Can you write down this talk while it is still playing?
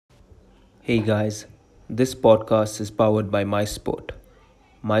Hey guys, this podcast is powered by MySport.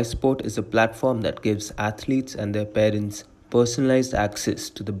 MySport is a platform that gives athletes and their parents personalized access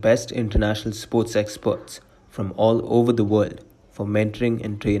to the best international sports experts from all over the world for mentoring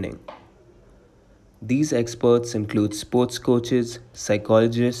and training. These experts include sports coaches,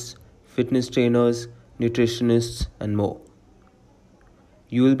 psychologists, fitness trainers, nutritionists, and more.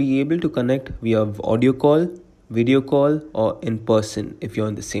 You will be able to connect via audio call, video call, or in person if you're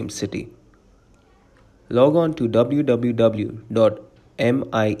in the same city. Log on to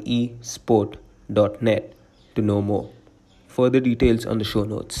www.miesport.net to know more. Further details on the show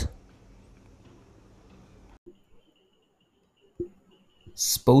notes.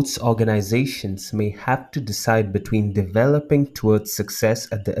 Sports organizations may have to decide between developing towards success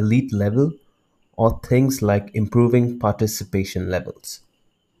at the elite level or things like improving participation levels.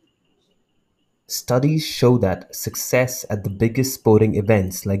 Studies show that success at the biggest sporting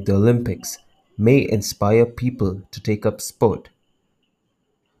events like the Olympics may inspire people to take up sport.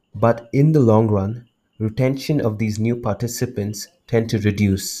 But in the long run, retention of these new participants tend to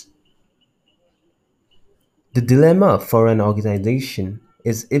reduce. The dilemma for an organization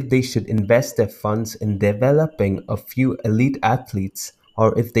is if they should invest their funds in developing a few elite athletes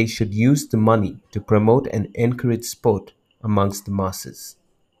or if they should use the money to promote and encourage sport amongst the masses.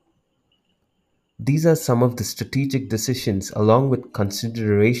 These are some of the strategic decisions along with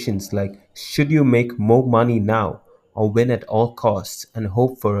considerations like should you make more money now or win at all costs and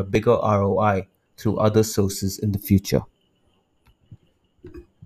hope for a bigger ROI through other sources in the future.